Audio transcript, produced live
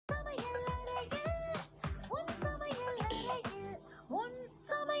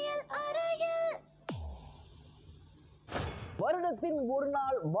ஆண்டின் ஒரு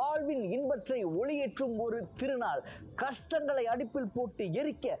நாள் வாழ்வின் இன்பற்றை ஒளியேற்றும் ஒரு திருநாள். கஷ்டங்களை அடுப்பில் போட்டு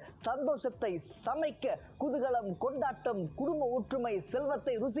எரிக்க, சந்தோஷத்தை சமைக்க, குதூகலம், கொண்டாட்டம், குடும்ப ஒற்றுமை,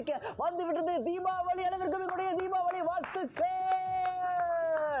 செல்வத்தை ருசிக்க வந்துவிட்டது தீபாவளி. அனைவருக்கும் என்னுடைய தீபாவளி வாழ்த்துக்கள்.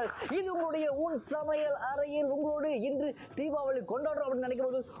 இது உங்களுடைய உன் சமையல் அறையில் உங்களோடு இன்று தீபாவளி கொண்டாடுறோம் அப்படின்னு நினைக்கும்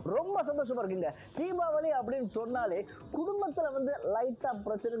போது ரொம்ப சந்தோஷமா இருக்குங்க. தீபாவளி அப்படின்னு சொன்னாலே குடும்பத்துல லைட்டா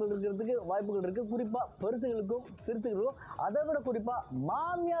பிரச்சனைகள் இருக்கிறதுக்கு வாய்ப்புகள் இருக்கு. குறிப்பா பெருசுகளுக்கும் சிறுத்துகளுக்கும், அதை விட குறிப்பா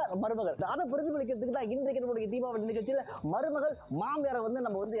மாமியார் மருமகள், அதை பிரதிபலிக்கிறதுக்கு தான் இன்றைக்கு நம்முடைய தீபாவளி நிகழ்ச்சியில மருமகள் மாமியாரை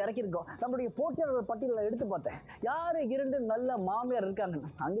நம்ம இறக்கியிருக்கோம். நம்முடைய போட்டியாளர்கள் பட்டியலில் எடுத்து பார்த்தேன், யாரு 2 நல்ல மாமியார் இருக்காங்க,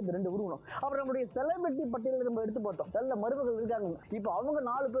 அங்கிருந்து 2 உருவணும். அப்புறம் நம்முடைய செலிபிரிட்டி பட்டியலில் நம்ம எடுத்து பார்த்தோம், நல்ல மருமகள் இருக்காங்க. இப்போ அவங்க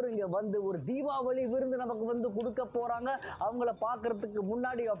 4 பேர் இங்க ஒரு தீபாவளி விருந்து நமக்கு கொடுக்க போறாங்க. அவங்கள பார்க்கறதுக்கு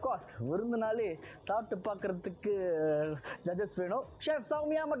முன்னாடி ஆஃப்கோர்ஸ் விருந்துனாலே சாப்பிட்டு பார்க்கறதுக்கு ஜட்ஜஸ் வேணும். ஷெஃப்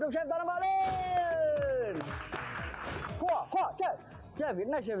சௌமியா மற்றும் ஷெஃப் தனபாலே. ஷெஃப்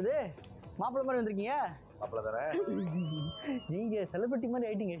என்ன ஷெஃப் இது மாப்பிள்ளை மாதிரி வந்திருக்கீங்க? மாப்பிள்ளை தானே நீங்க செலிபிரிட்டி மாதிரி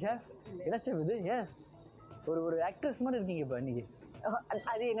ஆயிட்டீங்க ஷெஃப். என்ன ஷெஃப் இது? எஸ், ஒரு ஆக்ட்ரஸ் மாதிரி இருக்கீங்க இப்போ இன்னைக்கு.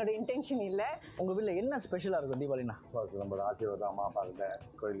 அது என்னோட இன்டென்ஷன் இல்லை. உங்கள் வீட்டில் என்ன ஸ்பெஷலாக இருக்கும் தீபாவளினா? நம்மளோட ஆசீர்வாதம் அம்மா அப்பா கிட்ட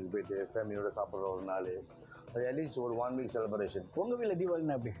கோயிலுக்கு போயிட்டு ஃபேமிலியோட சாப்பிட்ற ஒரு நாள், அது அட்லீஸ்ட் ஒரு 1 வீக் செலிப்ரேஷன். உங்கள் வீட்டில்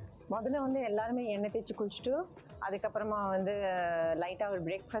தீபாவளினா எப்படி? முதல்ல எல்லாருமே எண்ணெய் தேய்ச்சி குளிச்சுட்டு அதுக்கப்புறமா லைட்டாக ஒரு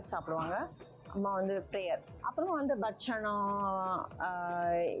பிரேக்ஃபாஸ்ட் சாப்பிடுவாங்க. அம்மா ப்ரேயர், அப்புறமா பட்சணம்,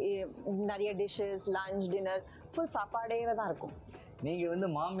 நிறைய டிஷ்ஷஸ், லஞ்ச், டின்னர், ஃபுல் சாப்பாடே தான் இருக்கும்.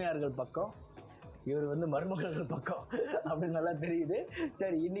 நீங்கள் மாமியார்கள் பக்கம், இவர் மருமகள் பக்கம் அப்படின்னு நல்லா தெரியுது.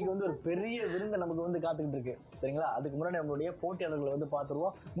 சரி, இன்னைக்கு ஒரு பெரிய விருந்து நமக்கு காத்துக்கிட்டு இருக்கு, சரிங்களா? அதுக்கு முன்னாடி நம்மளுடைய போட்டியாளர்களை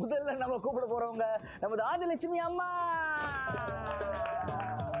பார்த்துருவோம். முதல்ல நம்ம கூப்பிட போறவங்க நமது ஆதிலட்சுமி அம்மா.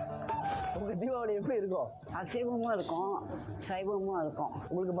 உங்க தீபாவளி எப்படி இருக்கும்? அசைவமும் இருக்கும், சைவமும் இருக்கும்.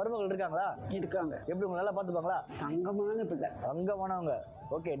 உங்களுக்கு மருமகள் இருக்காங்களா? இருக்காங்க. எப்படி உங்க நல்லா பார்த்துப்பாங்களா? தங்கமான பிள்ளை, தங்கமானவங்க.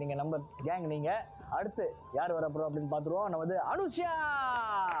 ஓகே, நீங்க நம்ம கேங். நீங்க அடுத்து யார் வரப்போறோம் அப்படின்னு பார்த்துருவோம். நம்ம அனுஷா.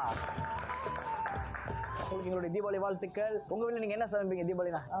 உங்களுக்கு எங்களுடைய தீபாவளி வாழ்த்துக்கள். உங்க வீட்டில் நீங்க என்ன சமைப்பீங்க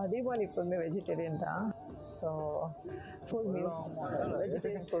தீபாவளினா? தீபாவளி எப்பவுமே வெஜிடேரியன் தான். So full meals,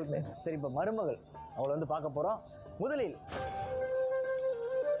 vegetarian full meals. சரி, இப்போ மருமகள் அவளை பார்க்க போறோம். முதலில்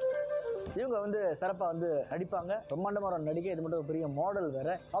இவங்க சிறப்பாக நடிப்பாங்க, பிரம்மாண்டமான நடிகை. இது மட்டும் ஒரு பெரிய மாடல் வேற.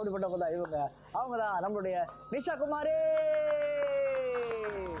 அப்படிப்பட்ட அவங்க தான் நம்மளுடைய நிஷா குமாரி.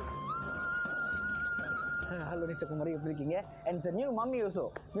 ஹலோ நிஷா குமாரி, எப்படி இருக்கீங்க? And sir new mummy Uso,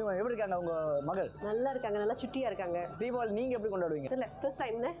 new எப்படி இருக்காங்க உங்க மகள்? நல்லா இருக்காங்க, நல்லா சுட்டியா இருக்காங்க. தீபாவளி நீங்க எப்படி கொண்டாடுவீங்க? இல்ல ஃபர்ஸ்ட்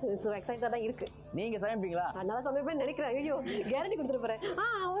டைம் சோ எக்ஸைட்டடா தான் இருக்கு. நீங்க சமைப்பீங்களா? நல்லா சமைப்பேன்னு நினைக்கிறேன். ஐயோ, கேரண்டி கொடுத்துட்டு போறேன்.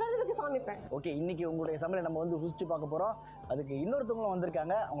 ஓரளவுக்கு சமைப்பேன். ஓகே, இன்னைக்கு உங்களுடைய சமையலை நம்ம ருசிச்சு பார்க்க போறோம். அதுக்கு இன்னொருத்தவங்களும்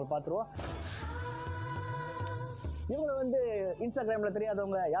வந்திருக்காங்க, அவங்களை பார்த்துருவோம். இவங்க இன்ஸ்டாகிராம்ல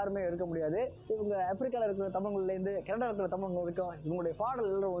தெரியாதவங்க யாருமே இருக்க முடியாது. இவங்க ஆப்பிரிக்கால இருக்கிற தமிழ்ல இருந்து கனடா இருக்கிற தமிழ் வரைக்கும் இவங்களுடைய பாடல்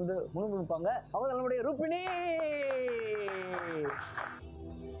எல்லாரும் முன்னிப்பாங்க. அவங்க நம்மளுடைய ருப்பினி.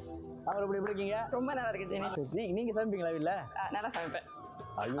 அவங்க எப்படி இருக்கீங்க? ரொம்ப நல்லா இருக்கு ஜெனிஷ். நீங்க சமைப்பீங்களா? இல்ல நல்லா சமைப்பேன்.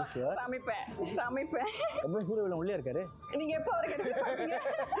 சமைப்பேன். எப்பவும் சூரியன் உள்ளே இருக்காரு. நீங்க எப்போ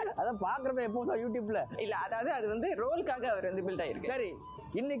வரைக்கும் அதான் பாக்குறப்ப எப்பவும் யூடியூப்ல இல்ல, அதாவது அது ரோலுக்காக அவர் பில்ட் ஆயிருக்கு. சரி,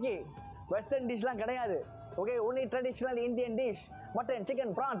 இன்னைக்கு வெஸ்டர்ன் டிஷ்லாம் கிடையாது. Okay, only traditional Indian dish, mutton,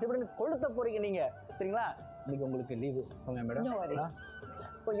 chicken, France இப்படின்னு கொளுத்த போறீங்க நீங்க, சரிங்களா? இன்னைக்கு உங்களுக்கு லீவு மேடம்.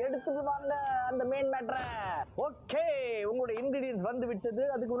 இப்போ எடுத்துட்டு வாங்க அந்த மெயின் மேட்டரை. ஓகே, உங்களுடைய இன்கிரீடியன்ஸ் வந்து விட்டது.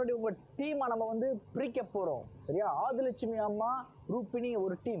 அதுக்கு முன்னாடி உங்க டீமை நம்ம பிரிக்க போறோம், சரியா? ஆதிலட்சுமி அம்மா, ரூபினி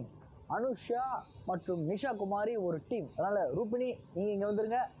ஒரு டீம், அனுஷா மற்றும் நிஷா குமாரி ஒரு டீம். அதனால ரூபினி நீங்க இங்க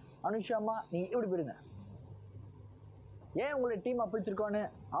வந்துருங்க, அனுஷா அம்மா நீங்க இப்படி போயிருங்க. ஏன் உங்களுடைய டீம் பிரிச்சிருக்கோன்னு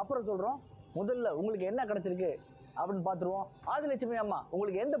அப்புறம் சொல்றோம். முதல்ல உங்களுக்கு என்ன கிடைச்சிருக்கு அப்படின்னு பார்த்துருவோம். ஆதிலட்சுமி அம்மா,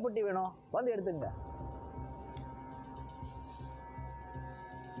 உங்களுக்கு எந்த பொட்டி வேணும் எடுத்துங்க.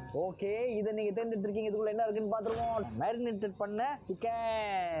 ஓகே, இதை நீங்க தேர்ந்தெடுத்து இருக்கீங்க. இதுக்குள்ள என்ன இருக்குன்னு பார்த்துருவோம். மேரினேட்டட் பண்ண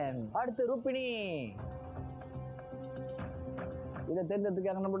சிக்கன். அடுத்து ரூபினி, இதை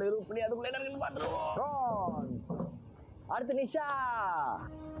தேர்ந்தெடுத்துக்காங்க நம்மளுடைய ரூபினி. அதுக்குள்ள என்ன இருக்குன்னு பார்த்துருவோம். ப்ரான்ஸ். அடுத்து நிஷா,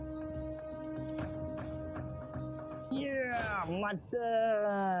 மட்டன்.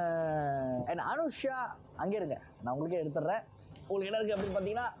 அனுஷா அங்கே இருங்க, நான் உங்களுக்கே எடுத்துடுறேன். உங்களுக்கு என்ன இருக்கு அப்படின்னு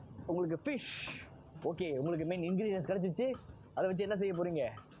பார்த்தீங்கன்னா உங்களுக்கு ஃபிஷ். ஓகே, உங்களுக்கு மெயின் இன்கிரீடியன்ஸ் கிடைச்சிச்சு. அதை வச்சு என்ன செய்ய போறீங்க?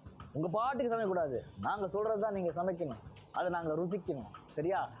 உங்க பாட்டுக்கு சமைக்கக்கூடாது, நாங்கள் சொல்றது தான் நீங்க சமைக்கணும், அதை நாங்கள் ருசிக்கணும்,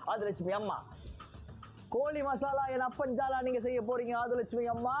 சரியா? ஆதிலட்சுமி அம்மா, கோழி மசாலா என் அப்பஞ்சாலா நீங்க செய்ய போறீங்க. ஆதிலட்சுமி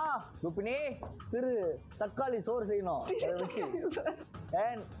அம்மா. ருப்பினி, தக்காளி சோறு செய்யணும், அதை வச்சு.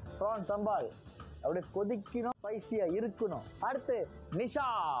 அண்ட் ப்ரான் சம்பால் அப்படியே கொதிக்கணும், ஸ்பைசியா இருக்கணும். அடுத்து நிஷா,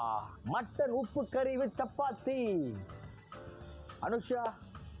 மட்டன் உப்பு கறி வித் சப்பாத்தி. அனுஷா,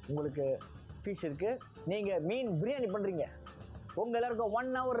 உங்களுக்கு ஃபிஷ் இருக்கு, நீங்க மீன் பிரியாணி பண்றீங்க. உங்கள் எல்லாருக்கும் 1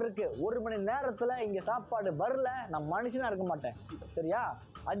 hour இருக்குது. 1 மணி நேரத்தில் இங்கே சாப்பாடு வரல, நான் மனுஷனாக இருக்க மாட்டேன். சரியா?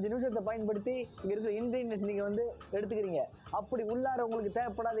 5 நிமிஷத்தை பயன்படுத்தி இங்கே இருக்கிற இன்க்ரீடியன்ஸ் நீங்கள் வந்து எடுத்துக்கிறீங்க. அப்படி உள்ளார உங்களுக்கு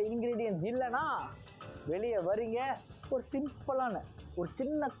தேவைப்படாத இன்க்ரீடியன்ஸ் இல்லைன்னா வெளியே வரீங்க. ஒரு சிம்பிளான ஒரு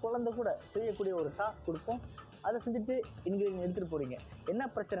சின்ன குழந்தை கூட செய்யக்கூடிய ஒரு டாஸ்க் கொடுப்போம். அதை செஞ்சுட்டு இன்க்ரீடியன்ட் எடுத்துகிட்டு போகிறீங்க. என்ன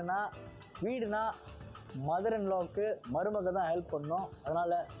பிரச்சனைனா, வீடுனா மதர் இன் லாவுக்கு மருமக தான் ஹெல்ப் பண்ணணும்.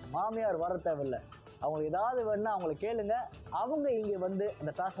 அதனால் மாமியார் வர தேவையில்லை. அவங்களுக்கு ஏதாவது வேணுன்னா அவங்கள கேளுங்க. அவங்க இங்கே வந்து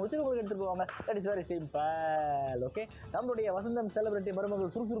அந்த டாஸ்க் முடிச்சு உங்களுக்கு எடுத்துகிட்டு போவாங்க. That is very simple. Okay, நம்மளுடைய வசந்தம் செலிபிரிட்டி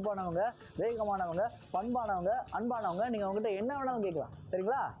மருமகள் சுறுசுறுப்பானவங்க, வேகமானவங்க, பண்பானவங்க, அன்பானவங்க. நீங்கள் அவங்ககிட்ட என்ன வேணாலும் கேட்கலாம்.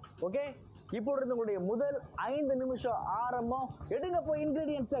 சரிங்களா? ஓகே, இப்போ இருந்து உங்களுடைய முதல் 5 நிமிஷம் ஆரம்பம். எடுங்க போய்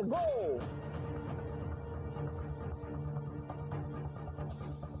இன்கிரீடியன்ஸை. கோ.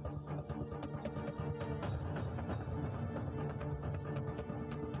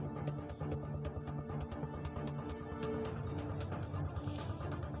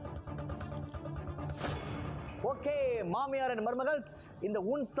 ஓகே மாமியார் அண்ட் மருமகள்ஸ், இந்த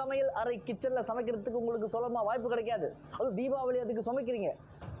உன் சமையல் அறை கிச்சனில் சமைக்கிறதுக்கு உங்களுக்கு சொல்லமா வாய்ப்பு கிடைக்காது. அதுவும் தீபாவளி அதுக்கு சமைக்கிறீங்க.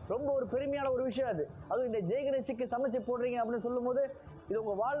 ரொம்ப ஒரு பெருமையான ஒரு விஷயம் அது. அதுவும் இந்த ஜெயகணேஷுக்கு சமைச்சு போடுறீங்க அப்படின்னு சொல்லும் போது இது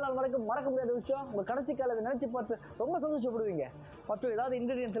உங்கள் வாழ்நாள் வரைக்கும் மறக்க முடியாத விஷயம். உங்கள் கடைசி காலத்தை நினச்சி பார்த்து ரொம்ப சந்தோஷப்படுவீங்க. மற்றும் ஏதாவது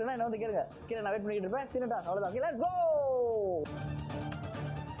இன்கிரீடியன்ஸ் இல்லைன்னா என்ன வந்து கேளுங்க. கீழே நான் வெயிட் பண்ணிக்கிட்டு இருப்பேன். சின்னடா அவ்வளோதான். Okay, let's go.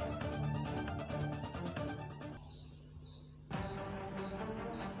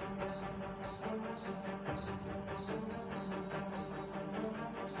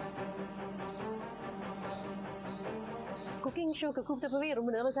 குக்கிங் ஷோக்கு கூப்பிட்டப்பவே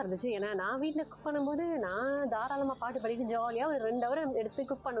ரொம்ப நர்வஸாக இருந்துச்சு. ஏன்னா நான் வீட்டில் குக் பண்ணும்போது நான் தாராளமாக பாட்டு பாடிட்டு ஜாலியாக ஒரு 2 hour எடுத்து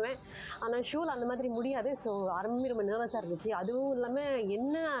குக் பண்ணுவேன். ஆனால் ஷோவில் அந்த மாதிரி முடியாது. ஸோ ஆரம்பமே ரொம்ப நர்வஸாக இருந்துச்சு. அதுவும் இல்லாமல்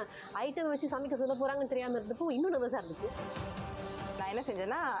என்ன ஐட்டம் வச்சு சமைக்க சொல்ல போகிறாங்கன்னு தெரியாமல் இருந்தப்போ இன்னும் நர்வஸாக இருந்துச்சு. நான் என்ன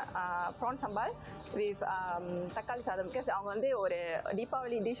செஞ்சேன்னா ப்ரான் சம்பால் வித் தக்காளி சாதம். பிகாஸ் அவங்க வந்து ஒரு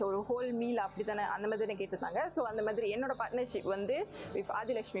தீபாவளி டிஷ், ஒரு ஹோல் மீல் அப்படி தானே அந்த மாதிரி தான் கேட்டிருந்தாங்க. ஸோ அந்த மாதிரி என்னோட பார்ட்னர்ஷிப் வந்து வித்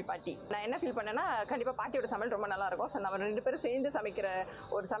ஆதிலட்சுமி பாட்டி. நான் என்ன ஃபீல் பண்ணேன்னா, கண்டிப்பாக பாட்டியோட சமையல் ரொம்ப நல்லாயிருக்கும். ஸோ நம்ம 2 பேரும் சேர்ந்து சமைக்கிற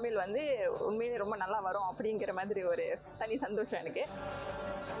ஒரு சமையல் வந்து உண்மையிலே ரொம்ப நல்லா வரும் அப்படிங்கிற மாதிரி ஒரு தனி சந்தோஷம் எனக்கு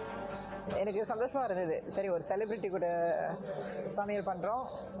சந்தோஷமாக இருந்தது. சரி, ஒரு செலிப்ரிட்டி கூட சமையல் பண்ணுறோம்.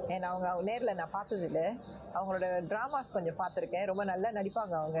 ஏன்னா அவங்க நேரில் நான் பார்த்ததில்லை. அவங்களோட ட்ராமாஸ் கொஞ்சம் பார்த்துருக்கேன். ரொம்ப நல்லா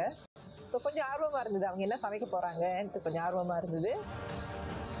நடிப்பாங்க அவங்க. ஸோ கொஞ்சம் ஆர்வமாக இருந்தது அவங்க என்ன சமைக்க போகிறாங்கன்ட்டு. கொஞ்சம் ஆர்வமாக இருந்தது.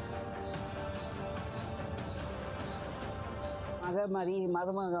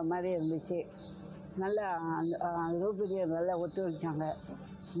 மருமக மாதிரி இருந்துச்சு. நல்லா அந்த ரூபினியை நல்லா ஒத்துழைச்சாங்க.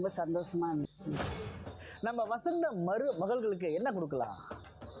 ரொம்ப சந்தோஷமாக இருந்துச்சு. நம்ம வசந்த மருமகளுக்கு என்ன கொடுக்கலாம்?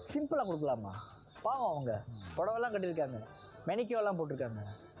 சிம்பிளாக கொடுக்கலாமா? பாவம், அவங்க புடவெல்லாம் கட்டியிருக்காங்க, மெனிக்கியோலாம் போட்டிருக்காங்க.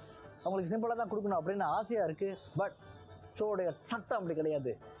 அவங்களுக்கு சிம்பிளாக தான் கொடுக்கணும் அப்படின்னு ஆசையாக இருக்குது. பட் ஷோடைய சட்டம் அப்படி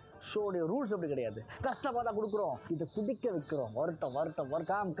கிடையாது. ஷோடைய ரூல்ஸ் அப்படி கிடையாது. கஷ்டமாக தான் கொடுக்குறோம். இதை குடிக்க வைக்கிறோம்.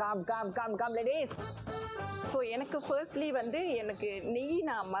 Com ladies. ஸோ எனக்கு ஃபர்ஸ்ட்லி வந்து எனக்கு நெய்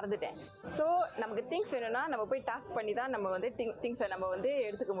நான் மறந்துட்டேன். ஸோ நமக்கு திங்ஸ் வேணும்னா நம்ம போய் டாஸ்க் பண்ணி தான் நம்ம வந்து திங்ஸை நம்ம வந்து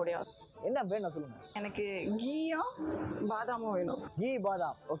எடுத்துக்க முடியும். என்ன வேணும் சொல்லுங்க? எனக்கு கீயும் பாதாமும் வேணும். கீ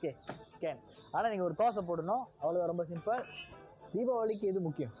பாதாம். Okay, can. ஆனால் நீங்கள் ஒரு தோசை போடணும். அவ்வளோதான், ரொம்ப சிம்பிள். தீபாவளிக்கு எது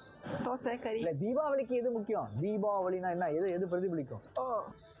முக்கியம்? தோசை கறி. இல்லை, தீபாவளிக்கு எது முக்கியம்? தீபாவளினா என்ன? எது பிரதிபலிக்கும்? ஓ,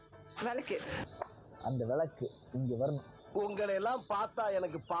 விளக்கு. அந்த விளக்கு இங்கே வரணும். உங்களை எல்லாம் பார்த்தா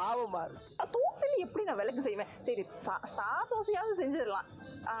எனக்கு பாவமா இருக்கு. தோசையில் எப்படி நான் விளக்கு செய்வேன்? சரி, தோசையாவது செஞ்சிடலாம்.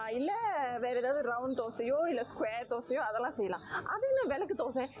 இல்லை வேற ஏதாவது ரவுண்ட் தோசையோ இல்லை ஸ்கொயர் தோசையோ அதெல்லாம் செய்யலாம். அது என்ன விளக்கு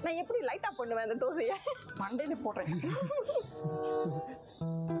தோசை? நான் எப்படி லைட்டாக பண்ணுவேன் அந்த தோசையை? மண்டையில் போடுறேன்.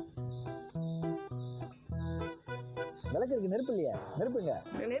 விளக்கு இருக்கு, நெருப்பு இல்லையா? நெருப்புங்க.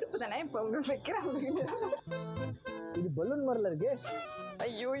 நெருப்பு தானே இப்போ வைக்கிறாங்க. இது பலூன் மாதிரில இருக்கு.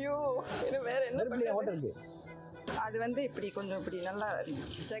 ஐயோயோ, வேற என்ன நெருப்புலையா ஓட்ட இருக்கு? அது வந்து இப்படி கொஞ்சம் இப்படி நல்லா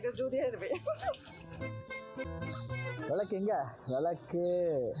ஜெகஜோதியா இருப்பேன். விளக்கு எங்க? விளக்கு.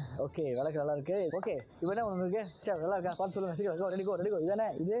 ஓகே, விளக்கு நல்லா இருக்கு. ஓகே, இப்போ என்ன ஒன்று இருக்கு? சரி, நல்லா இருக்கா? பார்த்து சொல்லுங்க. சீக்கிரம் ரெடி கோ. இதானே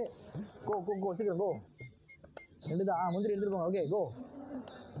இது? கோ சீக்கிரம் கோ. 2 தான். முந்திரி எடுத்துட்டு போங்க. ஓகே, கோ.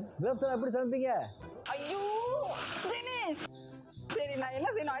 கிரேப்ஸ் எப்படி சமைப்பீங்க? ஐயோ தினேஷ், சரி நான் என்ன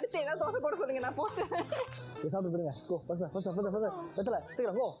செய்யணும்? அடுத்து என்ன தோசை போட சொல்லுங்க, நான் போட்டேன். சாப்பிட்டு போடுங்க. கோ, வெத்தலை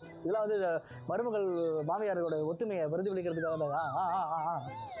சீக்கிரம் கோ. இதெல்லாம் வந்து மருமகள் மாமியாரோட ஒத்துமையை பிரதிபலிக்கிறதுக்காக தான்.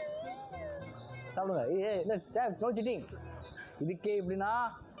 சாப்பிடுங்க. No seating. இதுக்கே இப்படின்னா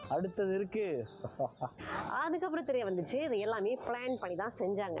அடுத்தது இருக்கு. அதுக்கப்புறம் தெரிய வந்துச்சு இது எல்லாமே பிளான் பண்ணி தான்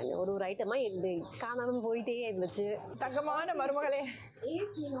செஞ்சாங்க. ஒரு ஐட்டமாக இது காணாமல் போயிட்டே இருந்துச்சு. தங்கமான மருமகளே,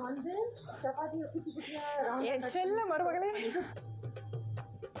 நீங்கள் வந்து சப்பாத்தி என் செல்ல மருமகளே,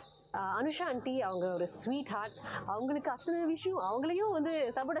 அனுஷா ஆண்டி அவங்க ஒரு ஸ்வீட் ஹார்ட். அவங்களுக்கு அத்தனை விஷயம் அவங்களையும் வந்து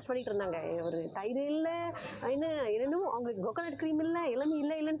சப்போர்ட் பண்ணிட்டு இருந்தாங்க. ஒரு தயிர் இல்லை, என்னென்னமோ அவங்களுக்கு கோகனட் க்ரீம் இல்லை, எல்லாமே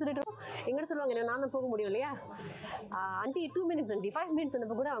இல்லைன்னு சொல்லிட்டு எங்கிட்ட சொல்லுவாங்க. என்ன நான் போக முடியும் இல்லையா ஆண்டி 2 minutes ஆண்டி 5 minutes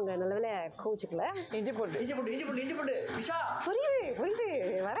அனுப்ப கூட அவங்க நல்ல வேலை கோச்சிக்கல. இஞ்சி போட்டு புரியுது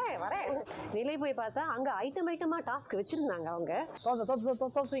வரேன் வெளியே போய் பார்த்தா அங்க ஐட்டமா டாஸ்க் வச்சிருந்தாங்க. அவங்க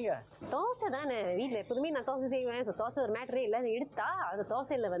தோசை தானே வீட்டில் எப்போதுமே நான் தோசை செய்வேன். ஸோ தோசை ஒரு மேட்டரே இல்லை. எடுத்தா அந்த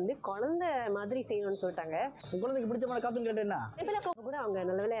தோசையில வந்து குழந்தை மாதிரி செய்யணும்னு சொல்லிட்டாங்க. குழந்தைக்கு பிடிச்ச மாதிரி காத்துன்னு கேட்டேன்னா கூட அவங்க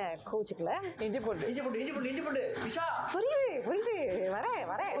நல்ல வேலை கோச்சிக்கல. இஞ்சி போட்டு புரியுது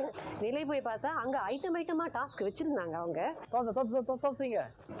வரேன் வெளியே போய் பார்த்தா அங்க ஐட்டமா டாஸ்க் வச்சிருந்தாங்க. அவங்க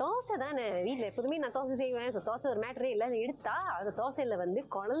தோசை தானே வீட்டில் எப்போதுமே நான் தோசை செய்வேன். ஸோ தோசை ஒரு மேட்டரே இல்லை. எடுத்தா அந்த தோசையில வந்து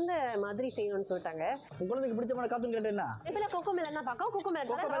குழந்தை மாதிரி செய்யணும்னு சொல்லிட்டாங்க. குழந்தைக்கு பிடிச்ச மாதிரி காத்துன்னு கேட்டேன்னா கொக்கோ மேல என்ன பார்க்க கொக்கோ மேல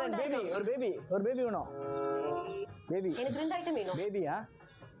ஒரு பேபி வேணும். பேபி எனக்கு 2 ஐட்டம் வேணும்.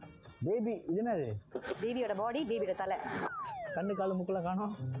 பேபி இது என்னது? பேபியோட பாடி, பேபியோட தலை, கண்ணு காலு முக்கெல்லாம்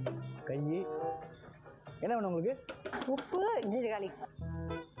காணும், கை. என்ன வேணும் உங்களுக்கு? உப்பு, ஜிஞ்சர் garlic.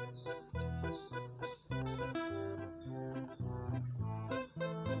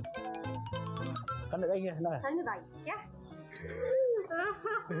 கண்ணு கைங்க கண்ணு தாய்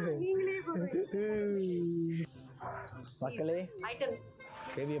நீங்களே மக்களே ஐட்டம்ஸ்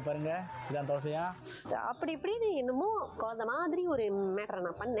பேபியை பாருங்க. இதான் தோசையா? அப்படி இப்படின்னு என்னமோ குழந்தை மாதிரி ஒரு மேட்டரை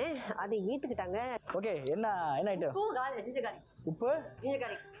நான் பண்ணேன். அதை ஏத்துக்கிட்டாங்க. ஓகே, என்ன ஐட்டம்? உப்பு,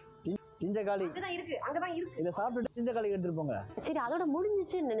 ஜிஞ்சர் garlic அங்கதான் இருக்கு. இதை சாப்பிட்டுட்டு ஜிஞ்சர் garlic எடுத்துட்டு போங்க. சரி, அதோட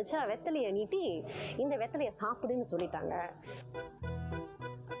முடிஞ்சிச்சுன்னு நினைச்சா வெத்தலையை நீட்டி இந்த வெத்தலையை சாப்பிடுன்னு சொல்லிட்டாங்க.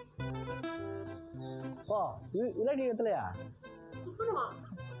 இல்லாட்டி வெத்தலையா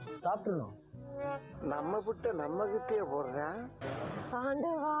சாப்பிட்டுணும். நம்ம புட்ட நம்ம கிட்டே போடுறேன்.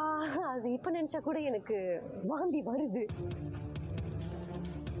 ஆண்டவா, அது இப்ப நினைச்சா கூட எனக்கு வாந்தி வருது.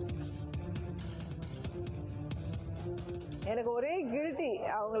 எனக்கு ஒரே கில்ட்டி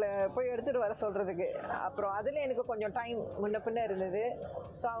அவங்கள போய் எடுத்துகிட்டு வர சொல்கிறதுக்கு. அப்புறம் அதில் எனக்கு கொஞ்சம் டைம் முன்ன பின்ன இருந்தது.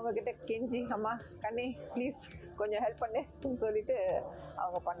 ஸோ அவங்கக்கிட்ட கெஞ்சி, அம்மா கண்ணே ப்ளீஸ் கொஞ்சம் ஹெல்ப் பண்ணுன்னு சொல்லிட்டு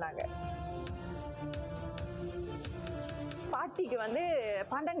அவங்க பண்ணாங்க. பாட்டிக்கு வந்து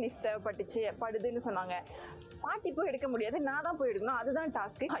பண்டன் லிஸ்ட் படுதுன்னு சொன்னாங்க. பாட்டி போய் எடுக்க முடியாது, நான் தான் போய் எடுக்கணும். அதுதான்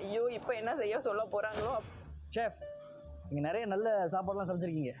டாஸ்க்கு. ஐயோ, இப்போ என்ன செய்ய சொல்ல போகிறாங்களோ. ஷெஃப், நீங்கள் நிறைய நல்ல சாப்பாடுலாம்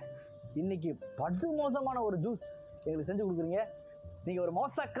சமைச்சிருக்கீங்க. இன்னைக்கு படு மோசமான ஒரு ஜூஸ் எங்களுக்கு செஞ்சு கொடுக்குறீங்க. நீங்கள் ஒரு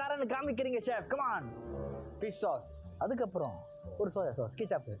மோசக்காரன்னு காமிக்கிறீங்க ஷெஃப். கமான். ஃபிஷ் சாஸ், அதுக்கப்புறம் ஒரு சோயா சாஸ்,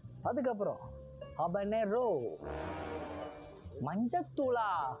 கெச்சப், அதுக்கப்புறம் ஹபனேரோ,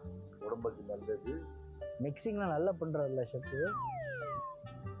 மஞ்சத்தூளா, உடம்புக்கு நல்லது. மிக்சிங்லாம் நல்லா பண்ணுறதில்ல chef.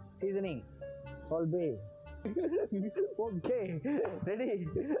 Seasoning சால்பே. Okay, ready.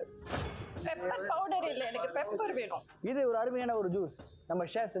 Pepper powder இல்லை, எனக்கு பெப்பர் வேணும். இது ஒரு அருமையான ஒரு ஜூஸ். நம்ம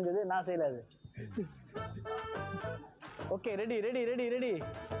ஷெஃப் செஞ்சது, நான் செய்யல அது. Okay, ready.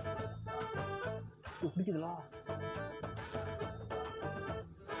 பிடிக்குதுங்களா?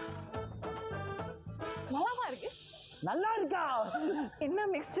 நல்லாவா இருக்கு? நல்லா இருக்கா? என்ன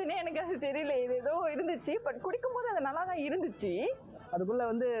மிக்ஸ்டுன்னே எனக்கு அது தெரியல. இது ஏதோ இருந்துச்சு, பட் குடிக்கும்போது அது நல்லா தான் இருந்துச்சு. அதுக்குள்ள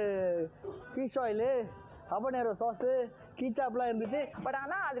வந்து ஃபிஷ் ஆயிலு, ஹபனேரோ சாஸு, கீச்சாப்லாம் இருந்துச்சு. பட்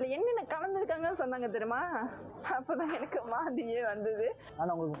ஆனால் அதில் என்னென்ன கலந்துருக்காங்கன்னு சொன்னாங்க தெரியுமா? அப்போ தான் எனக்கு மாதிரியே வந்தது.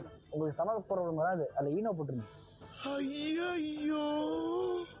 ஆனால் உங்களுக்கு ஸ்டமக் ப்ராப்ளம் வராது. அதில் ஈனோ போட்டுருங்க. ஐயோ,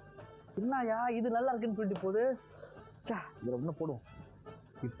 என்னயா இது நல்லா இருக்குன்னு சொல்லிட்டு போகுது. சா, இதில் ஒன்று போடுவோம்.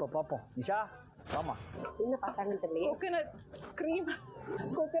 இப்போ பார்ப்போம். நிஷா, ஆமா, என்ன பார்த்தாங்கன்னு தெரியல.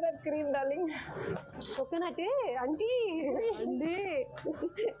 Coconut cream darling. Coconut aunty.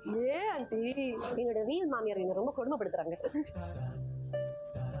 ஏன் ஆண்டி, என்னோட ரியல் மாமியார் என்ன ரொம்ப கொடுமைப்படுத்துறாங்க.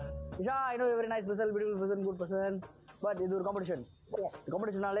 Nisha, I know very nice person, beautiful person, good person. But இது ஒரு காம்படிஷன்.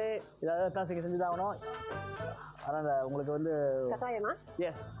 காம்படிஷனாலே இதாவது தான் செஞ்சு தான் ஆகணும். அதனால் உங்களுக்கு வந்து கட்டாயமா?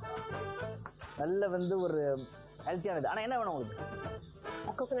 எஸ், நல்ல வந்து ஒரு ஹெல்த்தியானது. ஆனால் என்ன வேணும் உங்களுக்கு?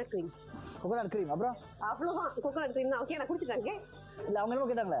 Coconut cream. Coconut cream. அப்புறம் அவ்வளோதான், கோகனட் க்ரீம் தான். ஓகே, நான் குடிச்சிட்டாங்க. இல்லை, அவங்க என்ன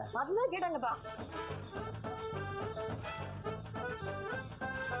கேட்டாங்களே? அதுதான் கேட்டாங்கப்பா.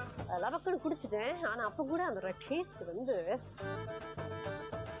 லவக்குன்னு குடிச்சிட்டேன். ஆனால் அப்போ கூட அந்த டேஸ்ட் வந்து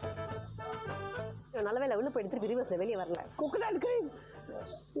நல்ல வேலை உள்ள போய் எடுத்துட்டு ரிவர்ஸ்ல வெளியே வரல. கோகனட் க்ரீம்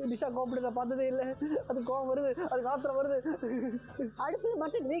நிஷா கோப்பிட்டு நான் பார்த்ததே இல்லை. அது கோவம் வருது, அது ஆத்திரம் வருது. அடுப்பு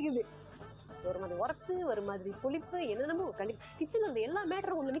மட்டும் வேகுது. ஒரு மாதிரி உரப்பு, ஒரு மாதிரி புளிப்பு, என்னென்னமோ கிச்சன்ல இருந்த எல்லா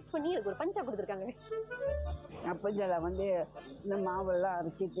மேட்டரும் ஒன்று மிக்ஸ் பண்ணி எனக்கு ஒரு பஞ்சா கொடுத்துருக்காங்க. அப்பஞ்சால வந்து இந்த மாவெல்லாம்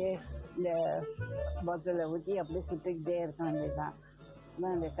அரைச்சிட்டு இந்த பாட்டிலில் ஊற்றி அப்படியே சுட்டுக்கிட்டே இருக்க வேண்டியதுதான்.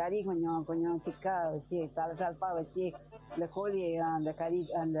 இந்த கறி கொஞ்சம் கொஞ்சம் திக்காக வச்சு தலப்பாக வச்சு இந்த கோழி அந்த கறி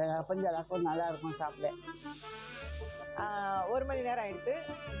அந்த அப்பஞ்சாலாக்கும் நல்லாயிருக்கும் சாப்பிட. 1 மணி நேரம் ஆயிடுத்து,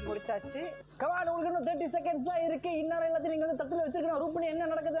 முடிச்சாச்சு. கமான், உங்களுக்கு இன்னும் 30 செகண்ட்ஸ் தான் இருக்கு. இன்னும் எல்லாத்தையும் நீங்க வந்து தட்டுல வச்சிருக்கணும். ரூபினி, என்ன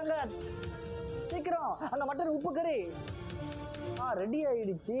நடக்குது அங்க? சீக்கிரம் அந்த மட்டன் உப்பு கறி ரெடி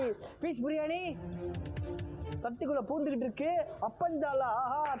ஆயிடுச்சு. பீஸ் பிரியாணி சட்டிக்குள்ள பூந்துக்கிட்டு இருக்கு. அப்பஞ்சாலா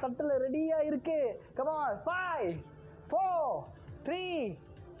ஆஹா தட்டுல ரெடியா இருக்கு. Come on, 5 4 3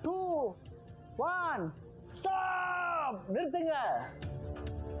 2 1 stop. நிறுத்துங்க.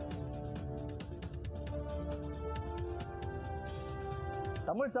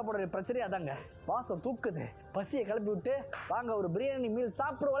 தமிழ் சாப்பாடு பிரச்சனை அதாங்க, வாசம் தூக்குது. பசியை கிளப்பி விட்டு வாங்க ஒரு பிரியாணி மீல்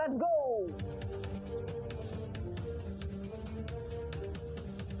சாப்பிடுவோம். Let's go.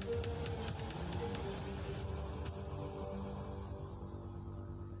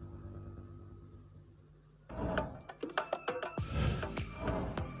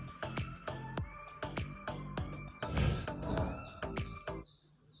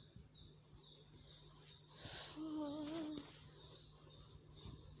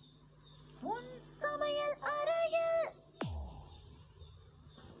 சமையல் அறையில்.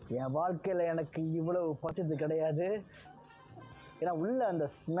 என் வாழ்க்கையில் எனக்கு இவ்வளவு பச்சது கிடையாது. ஏன்னா உள்ள அந்த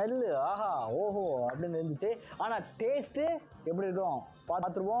ஸ்மெல்லு ஆஹா ஓஹோ அப்படின்னு இருந்துச்சு. ஆனால் டேஸ்ட்டு எப்படி இருக்கும்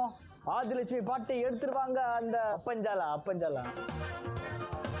பார்த்துருவோம். ஆதிலட்சுமி பாட்டை எடுத்துருவாங்க. அந்த அப்பஞ்சாலா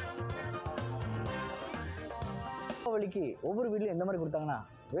தீபாவளிக்கு ஒவ்வொரு வீட்லையும் இந்த மாதிரி கொடுத்தாங்கன்னா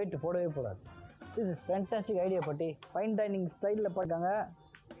வெயிட் போடவே போடாது. திஸ் இஸ் ஃபேண்டாஸ்டிக் ஐடியா பாட்டி. ஃபைன் டைனிங் ஸ்டைலில் பார்த்தாங்க.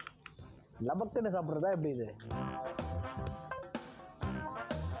 லபக்குன்னு சாப்பிட்றதா எப்படி இது?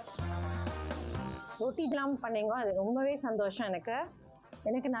 ரொட்டி ஜாம் பண்ணீங்க, அது ரொம்பவே சந்தோஷம்.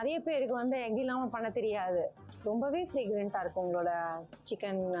 எனக்கு நிறைய பேருக்கு வந்து எக் இல்லாமல் பண்ண தெரியாது. ரொம்பவே ஃப்ரேக்ரண்ட்டாக இருக்குது உங்களோட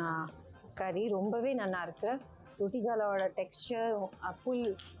சிக்கன் கறி, ரொம்பவே நல்லா இருக்குது. ரொட்டி ஜாலோட டெக்ஸ்சர் புல்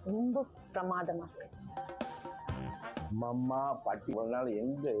ரொம்ப பிரமாதமாக இருக்குது. அம்மா பாட்டி ஒரு நாள்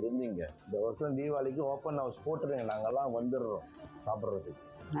எங்கே இருந்தீங்க? இந்த வருஷம் தீபாவளிக்கு ஓப்பன் ஹவுஸ் போட்டுருங்க, நாங்கள்லாம் வந்துடுறோம் சாப்பிட்றதுக்கு.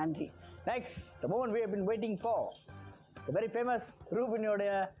 நன்றி. Next, the moment we have been waiting for, the very famous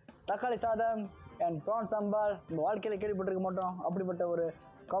ரூபினியோடைய தக்காளி சாதம் அண்ட் ப்ரான் சாம்பார். நம்ம வாழ்க்கையில் கேள்விப்பட்டிருக்க மாட்டோம் அப்படிப்பட்ட ஒரு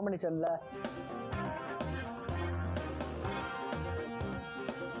காம்பினேஷனில்.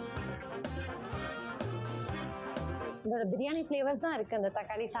 இதோட பிரியாணி ஃப்ளேவர்ஸ் தான் இருக்குது அந்த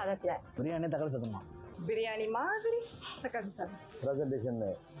தக்காளி சாதத்தில். பிரியாணி தக்காளி சாதமா? பிரியாணி மாதிரி தக்காளி சாதம். ப்ரெசன்டேஷன்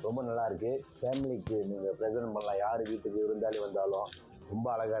ரொம்ப நல்லா இருக்கு. ஃபேமிலிக்கு நீங்கள் ப்ரெசென்ட் பண்ணலாம். யார் வீட்டுக்கு விருந்தாளி வந்தாலும் ரொம்ப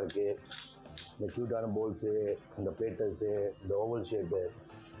அழகாக இருக்குது. இந்த க்யூட்டான போல்ஸு, இந்த பிளேட்டர்ஸு, இந்த oval shape,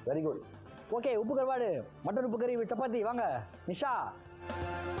 very good. Okay, உப்பு கருவாடு, மட்டன் உப்பு கறி, சப்பாத்தி. வாங்க நிஷா.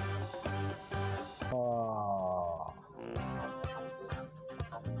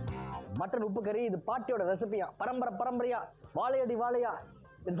 மட்டன் உப்பு கறி இது பாட்டியோட ரெசிபியா, பரம்பரையா வாழையா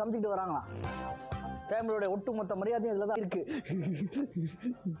இது சமைச்சிட்டு வராங்களாம். ஃபேமிலியோட ஒட்டுமொத்த மரியாதையும் இதில் தான் இருக்கு.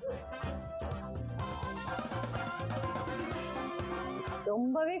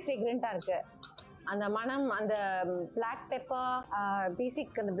 ரொம்பவே ஃப்ரேக்ரண்ட்டாக இருக்குது. அந்த மனம், அந்த பிளாக் பெப்பர்,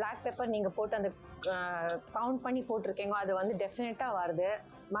 பேசிக் அந்த பிளாக் பெப்பர் நீங்கள் போட்டு அந்த கவுண்ட் பண்ணி போட்டிருக்கீங்க, அது வந்து டெஃபினட்டாக வருது.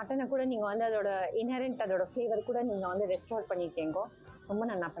 மட்டனை கூட நீங்கள் வந்து அதோட இன்ஹெரண்ட் அதோட ஃப்ளேவர் கூட நீங்கள் வந்து ரெஸ்டோர் பண்ணியிருக்கீங்க. ரொம்ப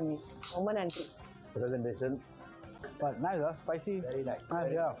நல்லா பண்ணியிருக்கேன். ரொம்ப நன்றி. Presentation spicy, very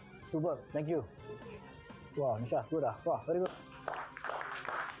nice, super, thank you. வா நிஷா, குடா, வா, வெரி குட்.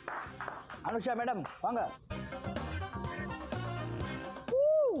 அனுஷா மேடம் வாங்க.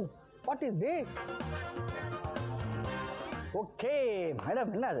 What is this? Okay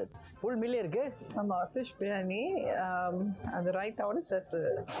madam, என்ன அது ஃபுல் மீல் இருக்கு? ஆமாம், ஃபிஷ் பிரியாணி. அது ரைத்தாவோட சேர்த்து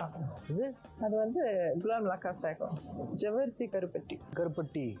சாப்பிடணும். இது அது வந்து குலாம் லக்கா சேகம், ஜவ்வரிசி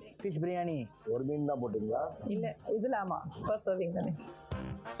கருப்பட்டி ஃபிஷ் பிரியாணி. ஒரு மீன் தான் போட்டிங்களா? இல்லை, இதில் ஆமாம் ஃபர்ஸ்ட் சர்விங் தானே.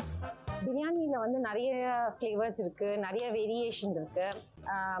 பிரியாணியில் வந்து நிறைய ஃப்ளேவர்ஸ் இருக்குது, நிறைய வேரியேஷன் இருக்குது.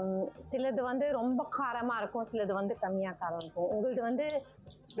 சிலது வந்து ரொம்ப காரமாக இருக்கும், சிலது வந்து கம்மியாக காரம் இருக்கும். உங்களது வந்து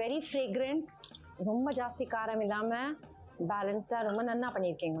வெரி ஃப்ரேக்ரண்ட், ரொம்ப ஜாஸ்தி காரம் இல்லாமல் பேலன்ஸ்டாக ரொம்ப நல்லா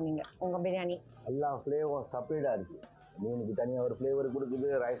பண்ணியிருக்கீங்க நீங்கள் உங்கள் பிரியாணி. எல்லா ஃப்ளேவரும் செப்பரேட்டாக இருக்குது. மீனுக்கு தனியாக ஒரு ஃப்ளேவர் கொடுக்குது,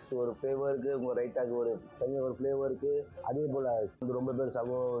 ரைஸ்க்கு ஒரு ஃப்ளேவர் இருக்குது, உங்கள் ரைட்டாக்கு ஒரு தனியாக ஒரு ஃப்ளேவர் இருக்குது. அதே போல் ரொம்ப பேர்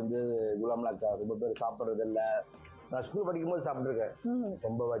வந்து குலாம் லக்கா ரொம்ப பேர் சாப்பிட்றதில்ல. நான் ஸ்கூல் படிக்கும்போது சாப்பிட்ருக்கேன்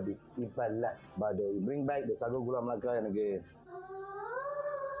ரொம்ப வாட்டி, இப்போ இல்லை. பட் பிரிங் பேக் த சகோ குலாம் லக்கா. எனக்கு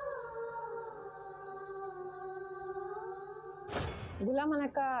குலாம்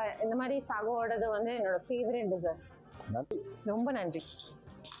லக்கா இந்த மாதிரி சாகோடது வந்து என்னோட ஃபேவரட் டிசர்ட். நன்றி, ரொம்ப நன்றி.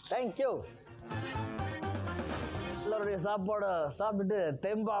 தேங்க்யூ. எல்லாருடைய சாப்பாடை சாப்பிட்டுட்டு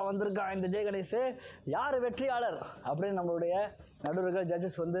தெம்பா வந்திருக்கான் இந்த ஜெய கணேஷ். யார் வெற்றியாளர் அப்படின்னு நம்மளுடைய நடுவர்கள்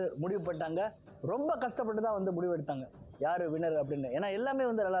ஜட்ஜஸ் வந்து முடிவு பண்ணிட்டாங்க. ரொம்ப கஷ்டப்பட்டு தான் வந்து முடிவு எடுத்தாங்க யார் வின்னர் அப்படின்னு. ஏன்னா எல்லாமே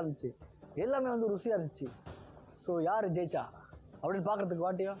வந்து நல்லா இருந்துச்சு, எல்லாமே வந்து ருசியாக இருந்துச்சு. ஸோ யார் ஜெயிச்சா அப்படின்னு பார்க்குறதுக்கு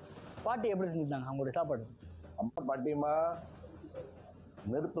பாட்டி எப்படி செஞ்சுருந்தாங்க அவங்களுடைய சாப்பாடு? அம்மா பாட்டியம்மா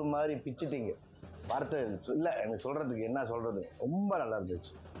நெருப்பு மாதிரி பிச்சுட்டீங்க. வார்த்தை இல்லை எனக்கு சொல்கிறதுக்கு, என்ன சொல்கிறது, ரொம்ப நல்லா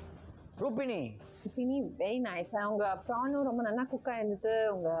இருந்துச்சு. Rubini very nice. அவங்க ப்ரானும் ரொம்ப நல்லா குக்காக இருந்தது,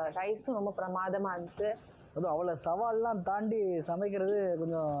 உங்கள் ரைஸும் ரொம்ப பிரமாதமாக இருந்தது. அதுவும் அவ்வளோ சவால்லாம் தாண்டி சமைக்கிறது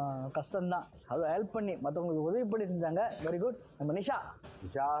கொஞ்சம் கஷ்டம்தான். அதுவும் ஹெல்ப் பண்ணி மற்றவங்களுக்கு உதவி பண்ணி செஞ்சாங்க. Very good. நம்ம Nisha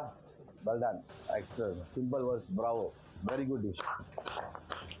well done, excellent, simple work, Bravo, very good dish.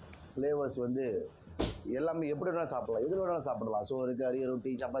 Flavours வந்து எல்லாமே எப்படி வேணாலும் சாப்பிடலாம், எது வேணாலும் சாப்பிடலாம். சோறு, கறி,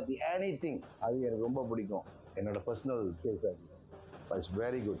 ரொட்டி, சப்பாத்தி, எனி. அது எனக்கு ரொம்ப பிடிக்கும். என்னோட பர்சனல் டேஸ்ட் அது. It's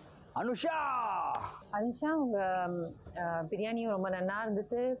very good. அனுஷா உங்கள் பிரியாணியும் ரொம்ப நல்லா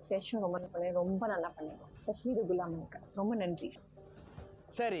இருந்தது, ஃப்ரெஷ்ஷும் ரொம்ப நல்லா பண்ணிருக்கோம். ஸ்பெஷலி இது குலாமுக்கு ரொம்ப நன்றி.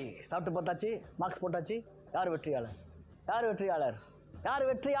 சரி, சாப்பிட்டு பார்த்தாச்சு, மார்க்ஸ் போட்டாச்சு. யார் வெற்றியாளர்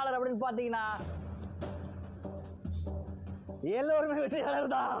அப்படின்னு பார்த்தீங்கன்னா எல்லோருமே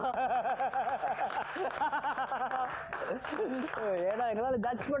வெற்றியாளர் தான். ஏன்னா எங்களால்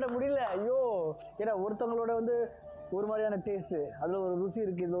ஜட்ஜ் பண்ண முடியல. ஐயோ, ஏன்னா ஒருத்தவங்களோட வந்து ஒரு மாதிரியான டேஸ்ட்டு, அதில் ஒரு ருசி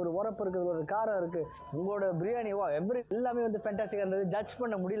இருக்குது, இதில் ஒரு உரப்பு இருக்குது, இதில் ஒரு காரம் இருக்குது. உங்களோட பிரியாணி எல்லாமே வந்து ஃபேண்டாஸ்டிக்காக இருந்தது. ஜட்ஜ்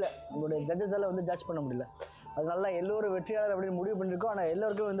பண்ண முடியல, உங்களுடைய ஜட்ஜஸால் வந்து ஜட்ஜ் பண்ண முடியல. அதனால எல்லோரும் வெற்றியாளர் அப்படின்னு முடிவு பண்ணியிருக்கோம். ஆனால்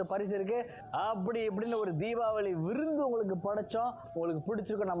எல்லோருக்கும் வந்து பரிசு இருக்குது. அப்படி இப்படின்னு ஒரு தீபாவளி விருந்து உங்களுக்கு படைச்சோம். உங்களுக்கு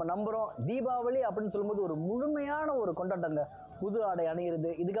பிடிச்சிருக்கோம் நம்ம நம்புகிறோம். தீபாவளி அப்படின்னு சொல்லும்போது ஒரு முழுமையான ஒரு கொண்டாட்டங்க. புது ஆடை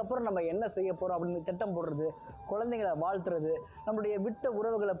அணிகிறது, இதுக்கப்புறம் நம்ம என்ன செய்ய போகிறோம் அப்படின்னு திட்டம் போடுறது, குழந்தைங்களை வாழ்த்துறது, நம்மளுடைய விட்ட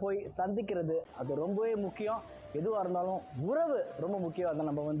உறவுகளை போய் சந்திக்கிறது, அது ரொம்பவே முக்கியம். எதுவாக இருந்தாலும் உறவு ரொம்ப முக்கியம். அதை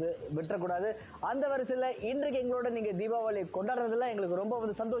நம்ம வந்து விட்டுறக்கூடாது. அந்த வரிசையில் இன்றைக்கு எங்களோட நீங்கள் தீபாவளி கொண்டாடுறதுல எங்களுக்கு ரொம்ப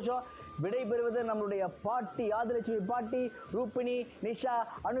வந்து சந்தோஷம். விடை பெறுவது நம்மளுடைய பாட்டி ஆதிலட்சுமி பாட்டி, ரூபினி, நிஷா,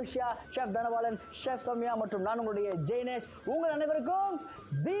 அனுஷா, ஷெஃப் தனபாலன், ஷெஃப் சௌமியா மற்றும் நான் உங்களுடைய ஜெய்னேஷ். உங்கள் அனைவருக்கும்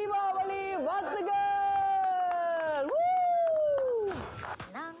தீபாவளி வாழ்த்துக்கள்.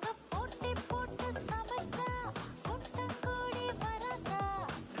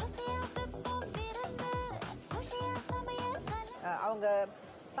 அவங்க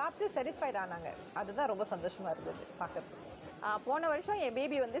சாப்பிட்டு சாட்டிஸ்ஃபைட் ஆனாங்க, அதுதான் ரொம்ப சந்தோஷமாக இருந்தது பார்க்கறதுக்கு. போன வருஷம் என்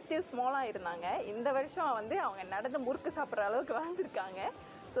பேபி வந்து ஸ்டில் ஸ்மாலாக இருந்தாங்க. இந்த வருஷம் வந்து அவங்க நடந்து முறுக்கு சாப்பிட்ற அளவுக்கு வாழ்ந்துருக்காங்க.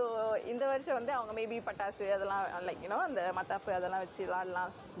 ஸோ இந்த வருஷம் வந்து அவங்க மேபி பட்டாசு அதெல்லாம் லைக் அந்த மத்தாப்பு அதெல்லாம் வச்சு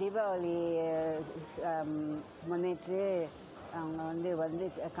விளாடலாம். தீபாவளி முன்னிட்டு அவங்க வந்து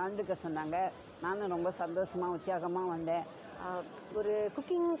கலந்துக்க சொன்னாங்க. நானும் ரொம்ப சந்தோஷமாக உற்சாகமாக வந்தேன். ஒரு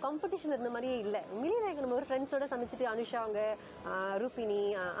குக்கிங் காம்படிஷன் இருந்த மாதிரியே இல்லை. உண்மையிலே எனக்கு நம்ம ஒரு ஃப்ரெண்ட்ஸோட சமைச்சிட்டு அனுஷா அவங்க, ரூபினி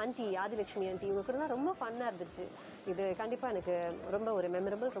ஆண்டி, ஆதிலட்சுமி ஆண்டி இவங்க கூடலாம் ரொம்ப ஃபன்னாக இருந்துச்சு. இது கண்டிப்பாக எனக்கு ரொம்ப ஒரு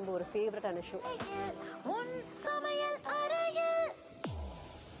மெமரபிள், ரொம்ப ஒரு ஃபேவரட்டான ஷோ.